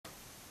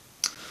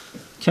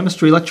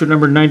Chemistry lecture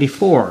number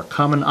 94,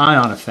 common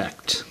ion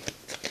effect.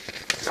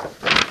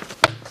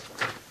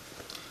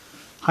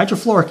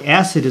 Hydrofluoric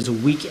acid is a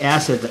weak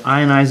acid that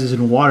ionizes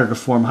in water to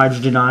form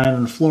hydrogen ion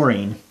and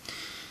fluorine.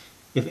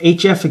 If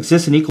HF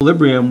exists in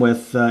equilibrium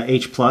with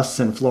H plus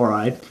and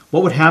fluoride,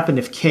 what would happen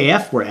if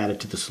KF were added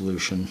to the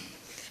solution?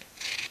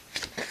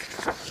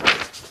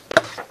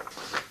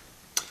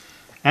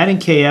 Adding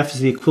KF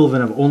is the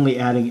equivalent of only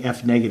adding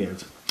F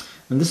negative.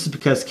 And this is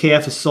because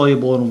KF is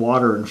soluble in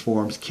water and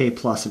forms K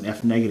plus and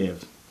F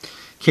negative.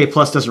 K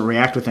plus doesn't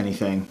react with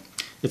anything.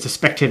 It's a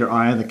spectator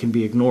ion that can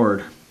be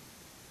ignored.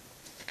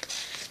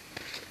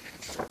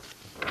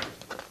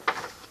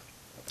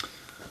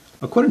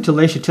 According to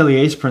Le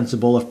Chatelier's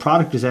principle, if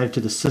product is added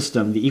to the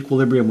system, the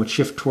equilibrium would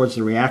shift towards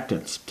the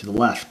reactants, to the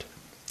left.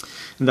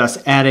 And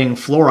thus, adding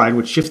fluoride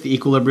would shift the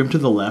equilibrium to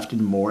the left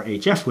and more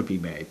HF would be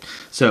made.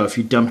 So if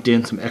you dumped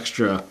in some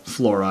extra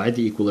fluoride,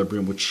 the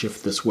equilibrium would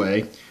shift this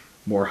way.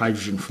 More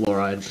hydrogen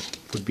fluoride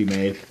would be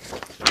made.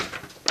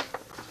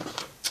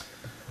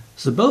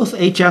 So both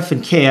HF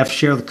and KF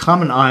share the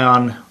common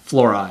ion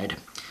fluoride.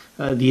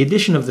 The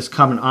addition of this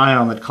common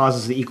ion that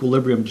causes the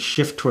equilibrium to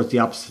shift towards the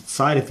opposite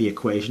side of the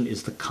equation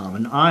is the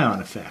common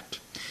ion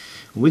effect.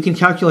 We can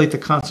calculate the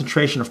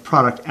concentration of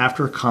product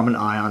after a common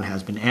ion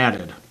has been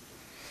added.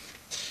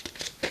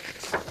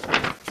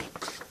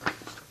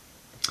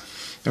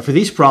 Now for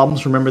these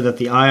problems, remember that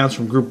the ions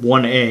from group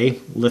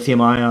 1A,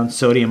 lithium ion,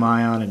 sodium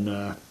ion,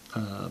 and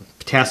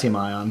potassium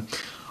ion,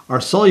 are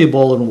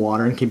soluble in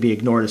water and can be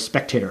ignored as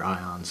spectator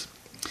ions.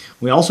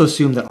 We also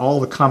assume that all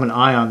the common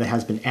ion that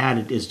has been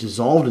added is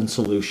dissolved in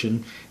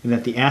solution and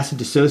that the acid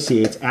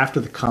dissociates after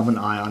the common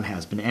ion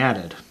has been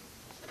added.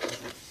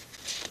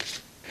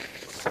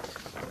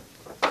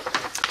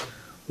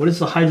 What is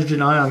the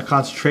hydrogen ion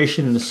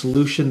concentration in a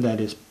solution that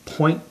is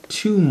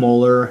 0.2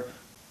 molar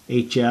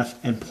HF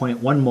and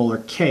 0.1 molar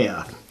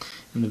KF?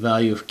 And the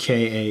value of Ka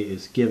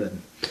is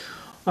given.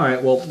 All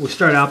right, well, we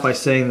start out by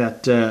saying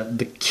that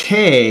the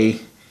K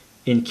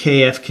in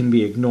KF can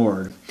be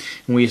ignored.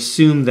 And we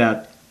assume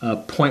that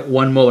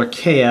 0.1 molar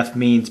KF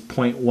means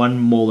 0.1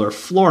 molar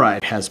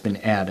fluoride has been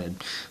added.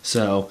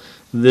 So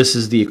this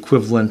is the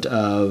equivalent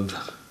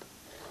of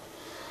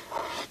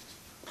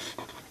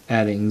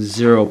adding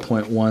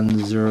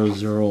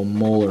 0.100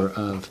 molar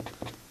of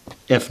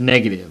F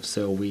negative.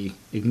 So we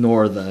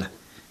ignore the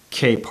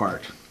K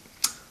part.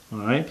 All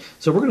right,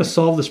 so we're going to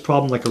solve this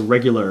problem like a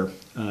regular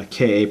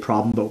Ka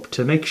problem, but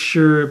to make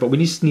sure, we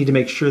just need to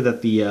make sure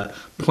that the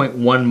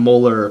 0.1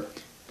 molar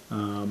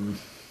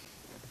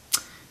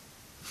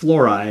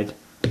fluoride,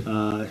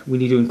 we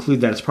need to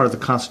include that as part of the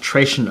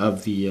concentration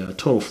of the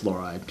total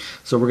fluoride.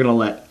 So we're going to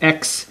let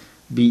X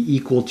be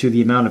equal to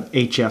the amount of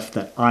HF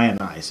that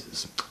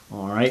ionizes.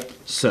 All right,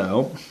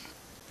 so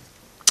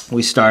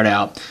we start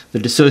out, the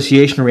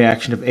dissociation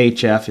reaction of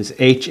HF is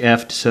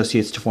HF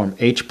dissociates to form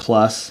H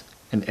plus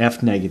and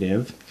F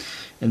negative,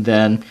 and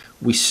then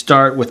we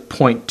start with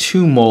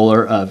 0.2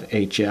 molar of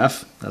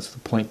HF, that's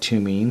what the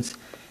 0.2 means.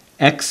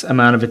 X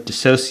amount of it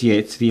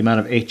dissociates, the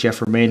amount of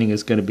HF remaining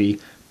is going to be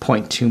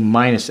 0.2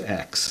 minus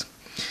X.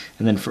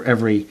 And then for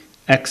every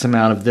X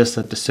amount of this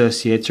that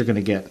dissociates, you're going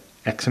to get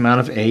X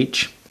amount of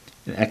H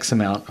and X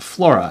amount of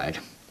fluoride.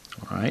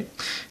 All right,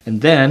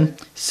 and then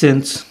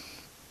since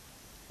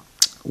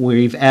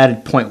we've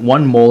added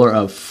 0.1 molar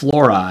of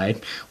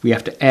fluoride, we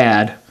have to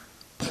add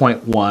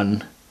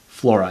 0.1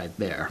 fluoride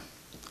there.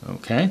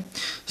 Okay,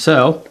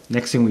 so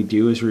next thing we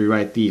do is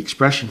rewrite the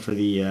expression for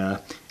the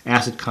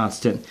acid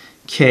constant.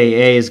 Ka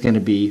is going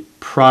to be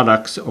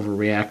products over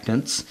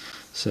reactants,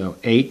 so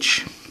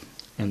H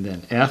and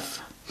then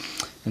F,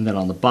 and then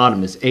on the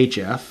bottom is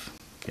HF,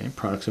 okay,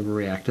 products over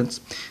reactants,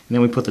 and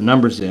then we put the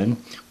numbers in.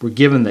 We're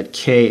given that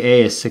Ka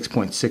is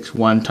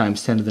 6.61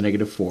 times 10 to the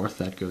negative fourth,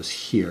 that goes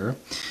here.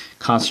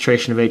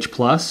 Concentration of H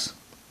plus,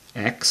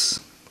 X.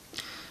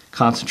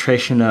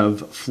 Concentration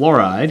of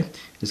fluoride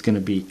is going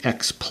to be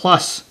X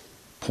plus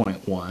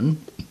 0.1.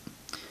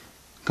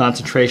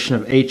 Concentration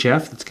of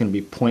HF, that's going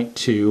to be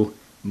 0.2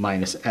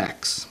 minus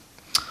X.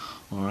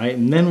 All right,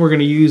 and then we're going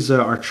to use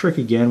our trick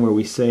again where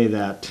we say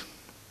that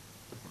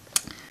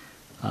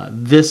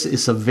this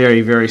is a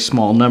very, very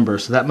small number,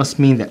 so that must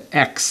mean that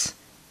X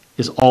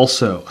is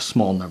also a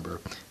small number.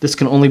 This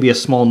can only be a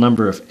small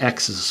number if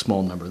X is a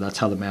small number. That's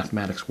how the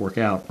mathematics work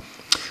out.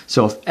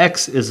 So if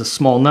X is a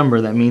small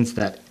number, that means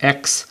that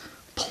X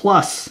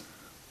plus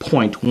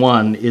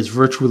 0.1 is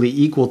virtually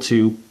equal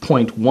to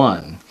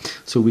 0.1.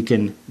 So we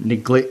can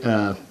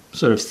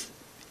sort of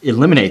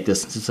eliminate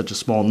this since it's such a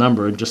small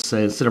number and just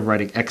say instead of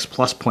writing X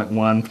plus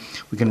 0.1,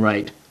 we can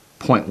write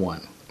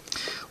 0.1.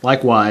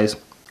 Likewise,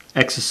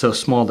 X is so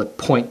small that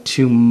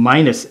 0.2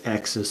 minus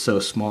X is so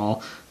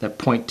small that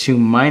 0.2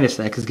 minus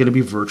X is going to be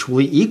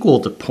virtually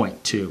equal to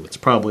 0.2. It's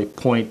probably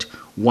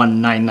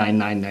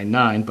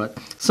 0.1999999, but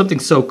something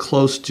so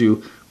close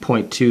to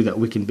 0.2 that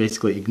we can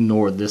basically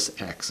ignore this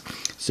X.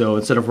 So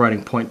instead of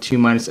writing 0.2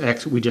 minus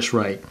X, we just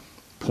write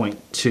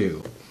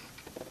 0.2.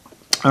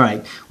 All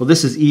right, well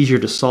this is easier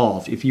to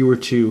solve. If you were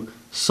to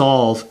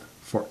solve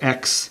for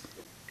X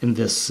in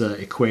this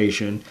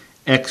equation,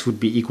 X would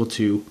be equal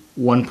to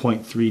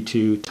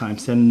 1.32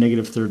 times 10 to the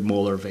negative third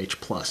molar of H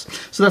plus.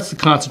 So that's the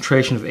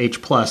concentration of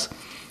H plus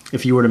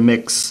if you were to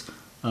mix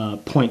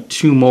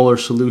 0.2 molar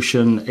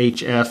solution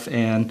HF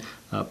and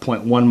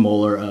 0.1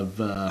 molar of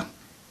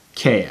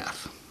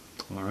KF.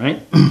 All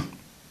right.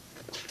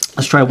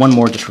 Let's try one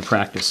more just for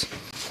practice.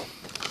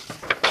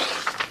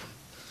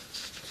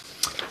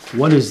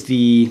 What is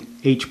the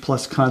H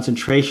plus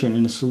concentration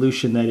in a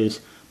solution that is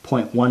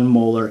 0.1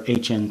 molar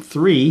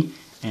HN3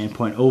 and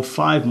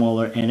 0.05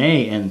 molar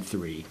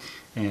NaN3?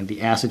 And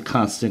the acid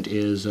constant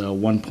is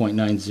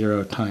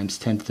 1.90 times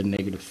 10 to the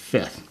negative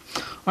fifth.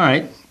 All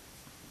right.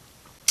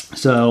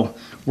 So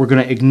we're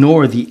going to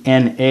ignore the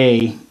Na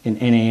in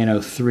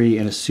NaNO3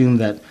 and assume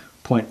that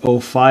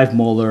 0.05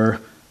 molar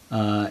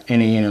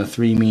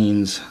NaNO3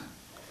 means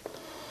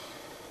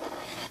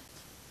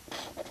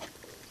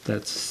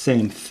that's the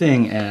same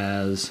thing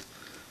as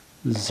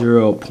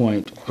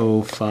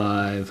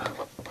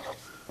 0.05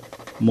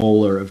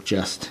 molar of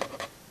just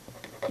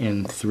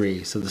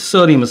N3. So the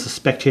sodium is the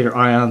spectator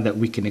ion that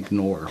we can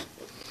ignore.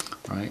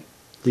 All right,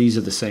 these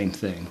are the same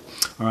thing.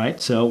 All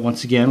right, so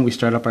once again, we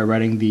start out by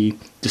writing the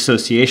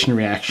dissociation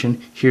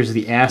reaction. Here's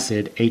the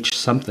acid, H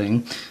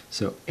something.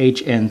 So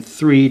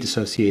HN3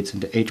 dissociates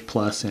into H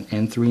plus and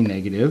N3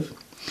 negative.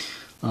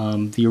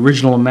 The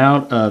original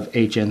amount of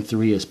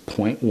HN3 is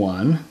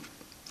 0.1.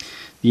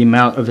 The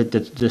amount of it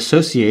that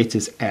dissociates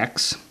is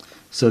X.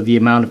 So the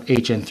amount of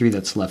HN3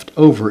 that's left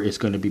over is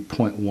going to be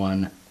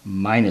 0.1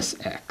 minus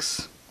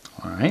X.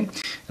 All right,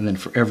 and then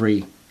for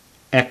every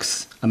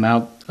X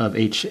amount of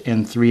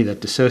HN3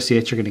 that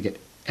dissociates, you're going to get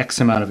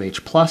X amount of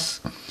H plus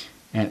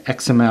and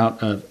X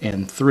amount of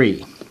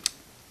N3.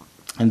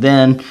 And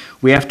then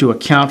we have to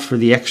account for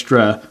the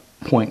extra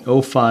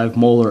 0.05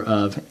 molar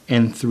of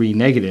N3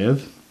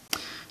 negative.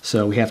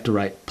 So we have to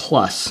write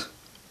plus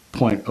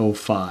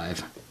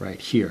 0.05 right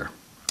here.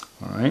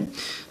 All right.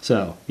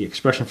 So the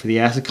expression for the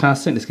acid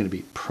constant is going to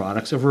be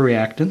products over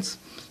reactants.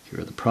 Here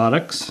are the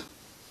products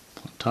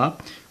on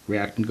top.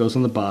 Reactant goes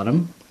on the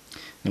bottom.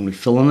 And we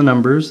fill in the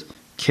numbers.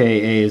 Ka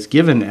is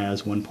given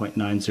as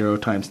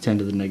 1.90 times 10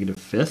 to the negative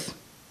fifth.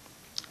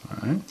 All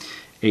right.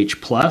 H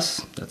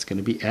plus, that's going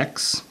to be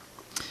X.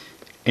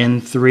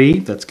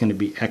 N3, that's going to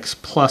be X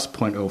plus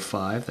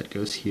 0.05. That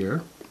goes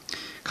here.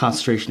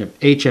 Concentration of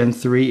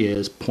HN3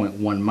 is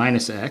 0.1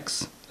 minus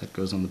X. That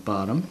goes on the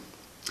bottom.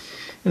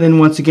 And then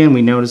once again,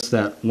 we notice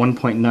that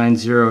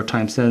 1.90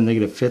 times 10 to the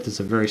negative fifth is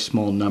a very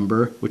small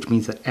number, which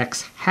means that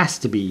X has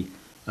to be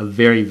a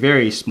very,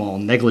 very small,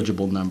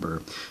 negligible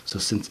number. So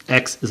since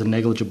X is a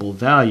negligible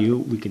value,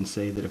 we can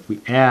say that if we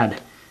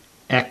add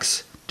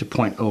X to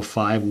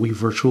 0.05, we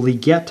virtually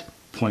get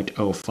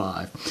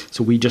 0.05.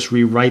 So we just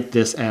rewrite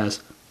this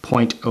as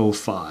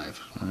 0.05.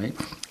 All right?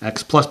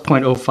 X plus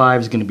 0.05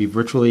 is going to be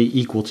virtually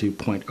equal to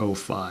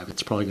 0.05.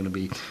 It's probably going to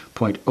be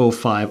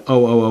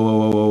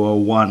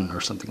 0.05000001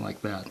 or something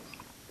like that.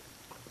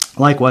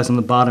 Likewise, on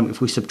the bottom,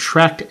 if we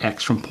subtract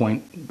X from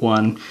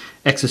 0.1,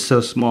 X is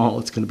so small,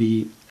 it's going to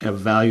be a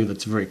value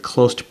that's very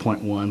close to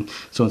 0.1.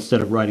 So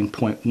instead of writing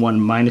 0.1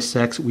 minus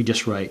X, we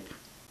just write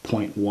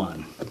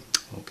 0.1.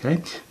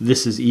 Okay?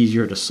 This is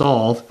easier to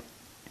solve.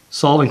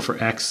 Solving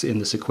for X in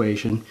this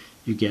equation,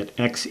 you get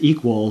X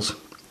equals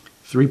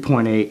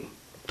 3.8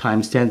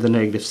 times 10 to the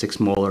negative 6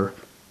 molar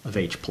of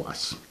H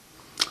plus.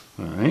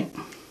 All right.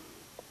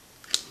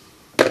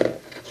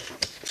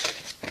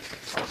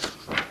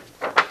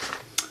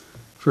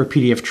 For a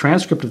PDF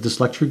transcript of this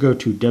lecture, go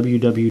to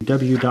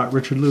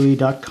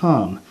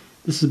www.richardlouis.com.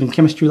 This has been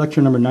Chemistry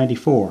Lecture number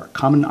 94,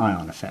 Common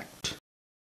Ion Effect.